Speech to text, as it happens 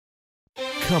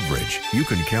Coverage you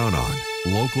can count on.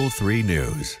 Local 3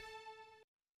 News.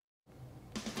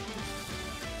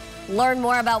 Learn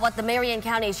more about what the Marion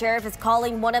County Sheriff is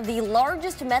calling one of the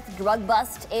largest meth drug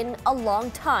busts in a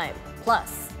long time.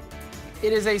 Plus,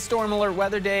 it is a storm alert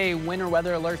weather day. Winter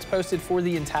weather alerts posted for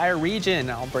the entire region.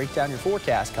 I'll break down your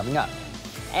forecast coming up.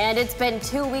 And it's been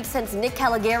 2 weeks since Nick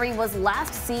Caligari was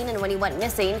last seen and when he went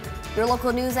missing. Your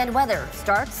local news and weather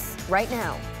starts right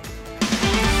now.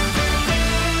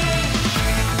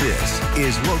 This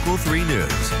is Local 3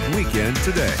 News, Weekend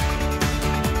Today.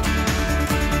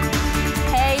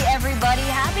 Hey everybody,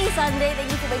 happy Sunday. Thank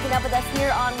you for waking up with us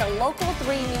here on the Local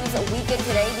 3 News Weekend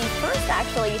Today. The first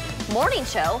actually morning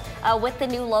show with the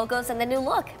new logos and the new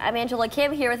look. I'm Angela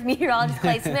Kim here with meteorologist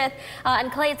Clay Smith. And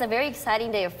Clay, it's a very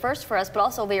exciting day of first for us, but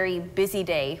also a very busy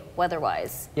day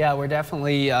weather-wise. Yeah, we're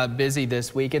definitely busy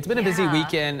this week. It's been a busy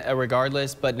weekend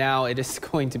regardless, but now it is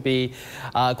going to be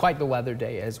quite the weather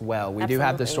day as well. We do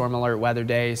have the storm alert weather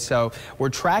day, so we're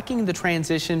tracking the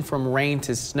transition from rain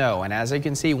to snow. And as you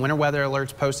can see, winter weather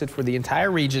alerts posted for the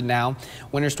entire region now.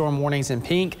 Winter storm warnings in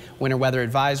pink, winter weather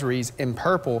advisories in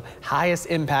purple, highest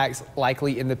impacts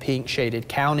likely in the pink shaded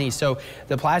county. So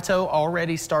the plateau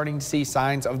already starting to see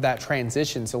signs of that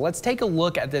transition. So let's take a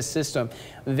look at this system.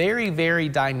 Very, very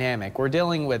dynamic. We're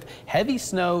dealing with heavy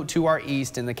snow to our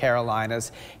east in the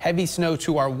Carolinas, heavy snow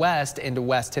to our west into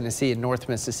West Tennessee and North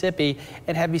Mississippi,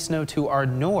 and heavy snow to our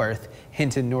north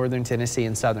into northern Tennessee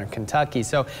and southern Kentucky.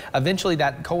 So eventually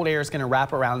that cold air is going to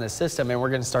wrap around this system and we're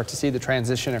going to start to see the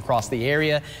transition across the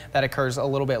area. That occurs a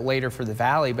little bit later for the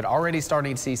valley, but already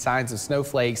starting to see signs of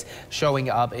snowflakes showing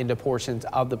up into portions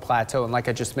of the plateau. And like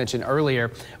I just mentioned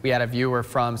earlier, we had a viewer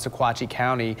from Sequatchie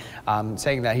County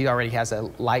saying that he already has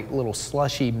a light little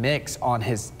slushy mix on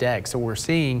his deck. So we're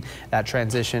seeing that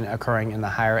transition occurring in the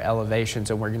higher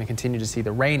elevations, and we're going to continue to see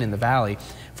the rain in the valley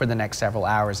for the next several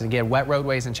hours. And again, wet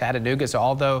roadways in Chattanooga. So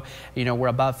although, you know, we're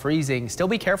above freezing, still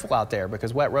be careful out there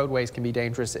because wet roadways can be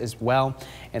dangerous as well.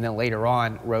 And then later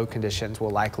on, road conditions will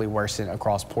likely worsen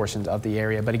across portions of the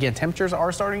area. But again, temperatures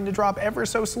are starting to drop ever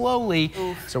so slowly.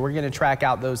 So we're going to track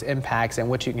out those impacts and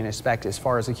what you can expect as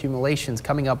far as accumulations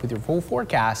coming up with your full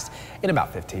forecast in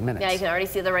about 15 minutes. Yeah, you can already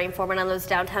see the rain forming on those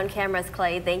downtown cameras,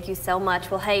 Clay. Thank you so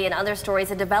much. Well, hey, in other stories,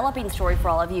 a developing story for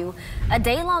all of you. A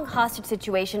day-long hostage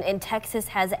situation in Texas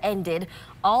has ended.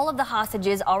 All of the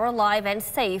hostages are alive and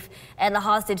safe, and the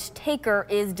hostage taker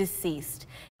is deceased.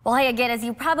 Well, hey, again, as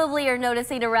you probably are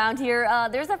noticing around here,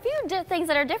 there's a few things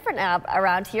that are different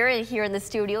around here in the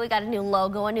studio. We got a new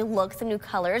logo, a new look, some new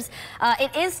colors.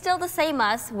 It is still the same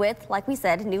us with, like we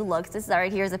said, new looks. This is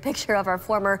right here is a picture of our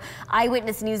former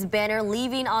Eyewitness News banner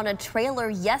leaving on a trailer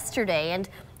yesterday. And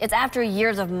it's after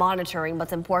years of monitoring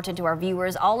what's important to our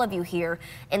viewers, all of you here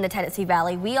in the Tennessee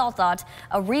Valley. We all thought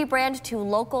a rebrand to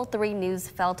Local 3 News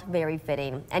felt very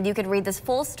fitting. And you can read this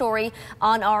full story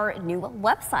on our new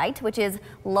website, which is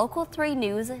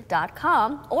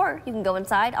local3news.com, or you can go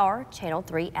inside our Channel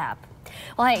 3 app.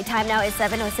 Well, hey, time now is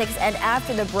 7:06, and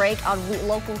after the break on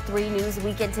Local 3 News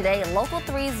Weekend Today, Local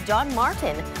 3's John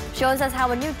Martin shows us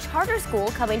how a new charter school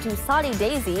coming to Saudi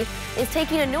Daisy is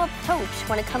taking a new approach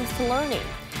when it comes to learning.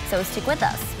 So stick with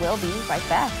us. We'll be right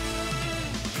back.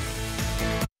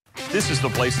 This is the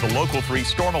place the Local 3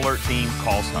 Storm Alert team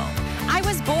calls home. I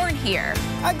was born here.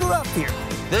 I grew up here.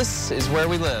 This is where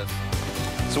we live.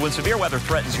 So when severe weather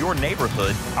threatens your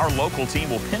neighborhood, our local team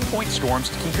will pinpoint storms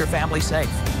to keep your family safe.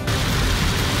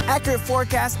 Accurate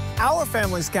forecasts our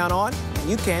families count on, and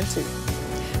you can too.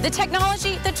 The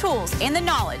technology, the tools, and the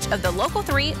knowledge of the Local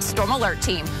 3 Storm Alert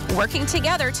team working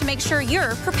together to make sure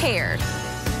you're prepared.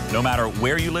 No matter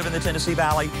where you live in the Tennessee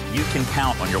Valley, you can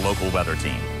count on your local weather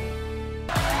team.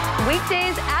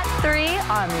 Weekdays at 3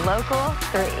 on Local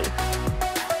 3.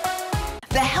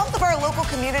 The health of our local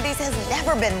communities has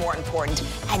never been more important,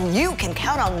 and you can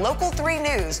count on Local 3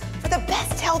 News for the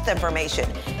best health information,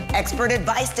 expert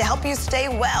advice to help you stay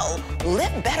well,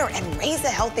 live better, and raise a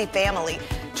healthy family,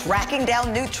 tracking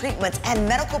down new treatments and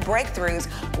medical breakthroughs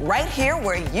right here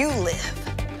where you live.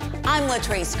 I'm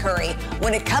Latrice Curry.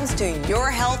 When it comes to your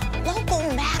health, local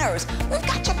matters. We've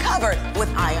got you covered with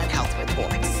Eye on Health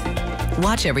reports.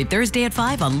 Watch every Thursday at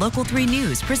 5 on Local 3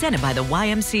 News, presented by the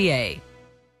YMCA.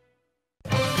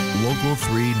 Local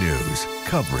 3 News.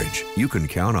 Coverage you can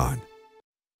count on.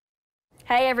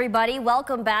 Hey everybody,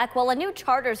 welcome back. Well, a new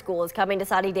charter school is coming to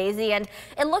Saudi Daisy, and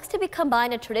it looks to be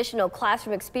combine a traditional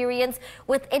classroom experience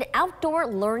with an outdoor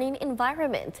learning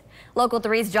environment. Local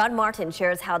 3's John Martin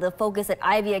shares how the focus at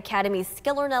Ivy Academy's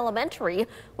Skillern Elementary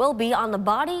will be on the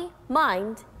body,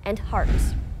 mind, and heart.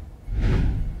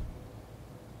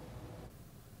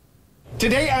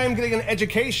 Today I am getting an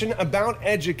education about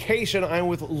education. I'm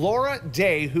with Laura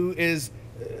Day, who is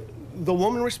the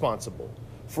woman responsible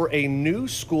for a new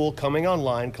school coming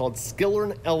online called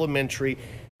Skillern Elementary.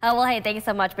 Well, hey, thanks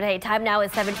so much. But hey, time now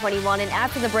is 7:21, and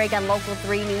after the break on Local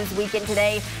 3 News Weekend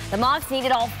today, the Mocs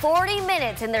needed all 40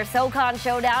 minutes in their SoCon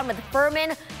showdown with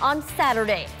Furman on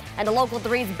Saturday. And the Local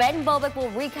 3's Ben Bobick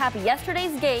will recap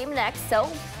yesterday's game next, so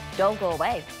don't go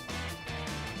away.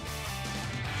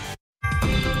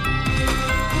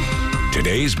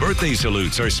 Today's birthday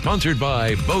salutes are sponsored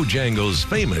by Bojangles'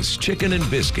 famous chicken and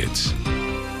biscuits.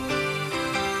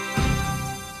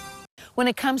 When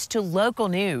it comes to local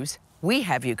news, we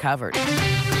have you covered.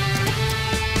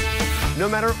 No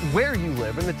matter where you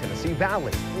live in the Tennessee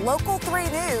Valley, Local 3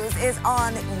 News is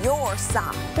on your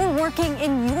side. We're working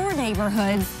in your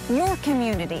neighborhoods, your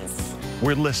communities.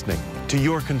 We're listening to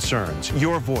your concerns,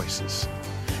 your voices.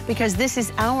 Because this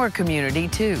is our community,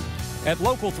 too. At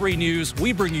Local 3 News,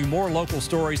 we bring you more local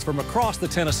stories from across the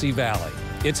Tennessee Valley.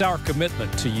 It's our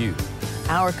commitment to you.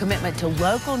 Our commitment to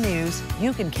local news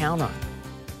you can count on.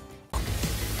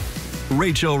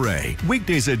 Rachel Ray,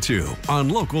 weekdays at 2 on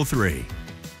Local 3.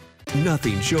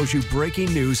 Nothing shows you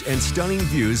breaking news and stunning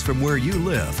views from where you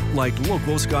live like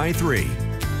Local Sky 3.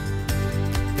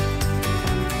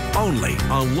 Only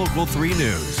on Local 3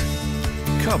 News.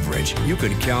 Coverage you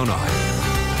can count on.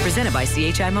 Presented by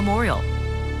CHI Memorial.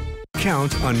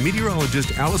 Count on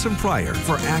meteorologist Allison Pryor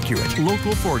for accurate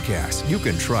local forecasts you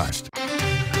can trust.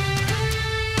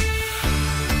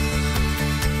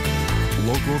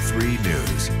 Local 3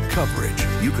 News. Coverage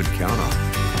you can count on.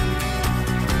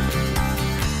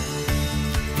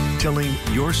 Telling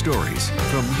your stories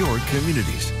from your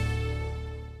communities.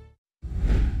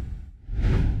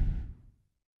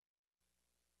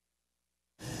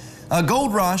 A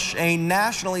gold rush, a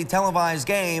nationally televised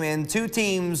game, and two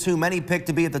teams who many picked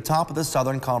to be at the top of the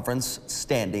Southern Conference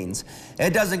standings.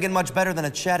 It doesn't get much better than a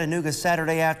Chattanooga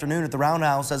Saturday afternoon at the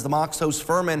Roundhouse as the Mocs host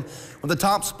Furman with the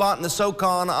top spot in the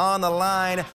SoCon on the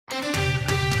line.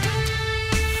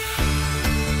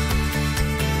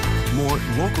 More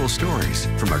local stories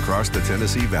from across the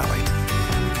Tennessee Valley.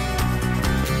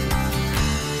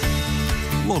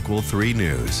 Local 3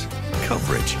 News.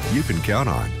 Coverage you can count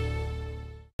on.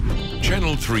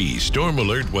 Channel 3 Storm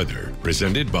Alert Weather,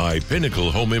 presented by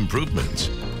Pinnacle Home Improvements.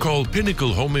 Call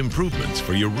Pinnacle Home Improvements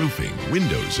for your roofing,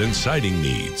 windows, and siding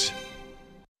needs.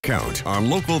 Count on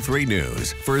Local 3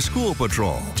 News for School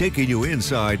Patrol, taking you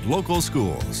inside local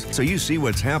schools so you see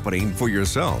what's happening for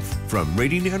yourself. From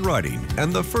reading and writing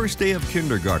and the first day of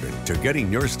kindergarten to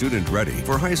getting your student ready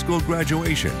for high school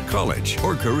graduation, college,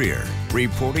 or career.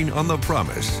 Reporting on the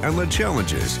promise and the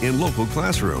challenges in local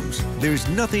classrooms. There's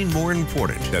nothing more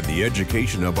important than the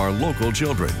education of our local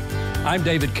children. I'm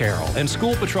David Carroll, and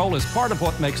School Patrol is part of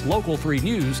what makes Local 3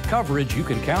 News coverage you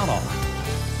can count on.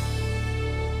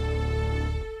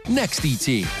 Next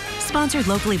ET. Sponsored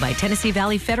locally by Tennessee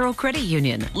Valley Federal Credit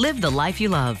Union. Live the life you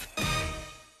love.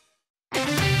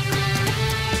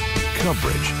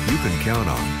 Coverage you can count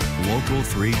on. Local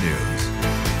 3 News.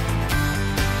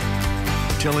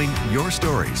 Telling your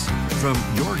stories from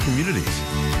your communities.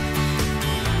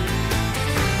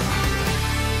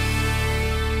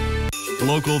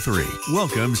 Local 3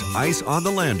 welcomes Ice on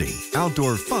the Landing.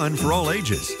 Outdoor fun for all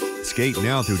ages. Skate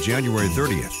now through January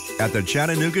 30th at the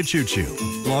Chattanooga Choo Choo.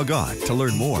 Log on to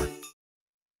learn more.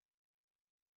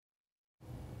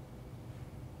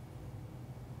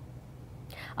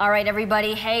 All right,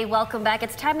 everybody. Hey, welcome back.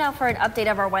 It's time now for an update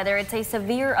of our weather. It's a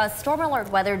severe storm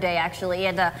alert weather day, actually,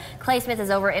 and Clay Smith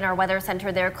is over in our weather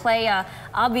center there. Clay,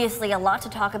 obviously a lot to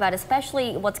talk about,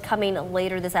 especially what's coming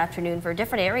later this afternoon for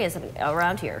different areas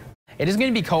around here. It is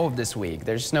going to be cold this week.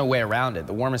 There's just no way around it.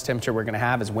 The warmest temperature we're going to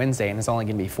have is Wednesday, and it's only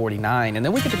going to be 49. And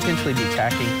then we could potentially be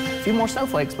tracking a few more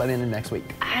snowflakes by the end of next week.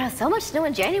 So much snow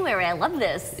in January. I love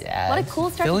this. Yeah, what a cool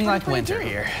start feeling to like winter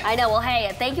here. I know. Well,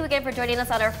 hey, thank you again for joining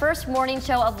us on our first morning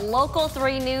show of Local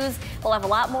 3 News. We'll have a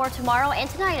lot more tomorrow and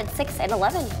tonight at 6 and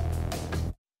 11.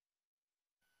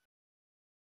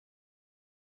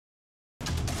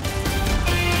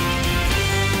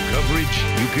 Coverage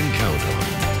you can count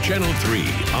on. Channel 3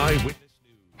 Eyewitness.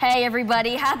 Hey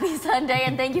everybody, happy Sunday,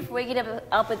 and thank you for waking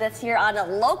up with us here on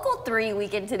Local 3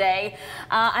 Weekend today.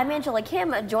 I'm Angela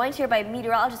Kim, joined here by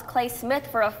meteorologist Clay Smith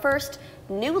for a first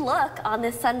new look on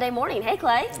this Sunday morning. Hey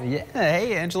Clay. Yeah,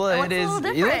 hey Angela. Oh, it is.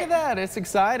 You look at that, it's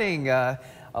exciting. A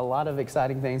lot of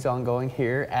exciting things ongoing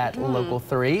here at Local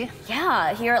 3.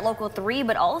 Yeah, here at Local 3,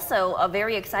 but also a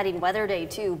very exciting weather day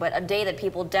too, but a day that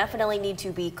people definitely need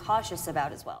to be cautious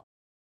about as well.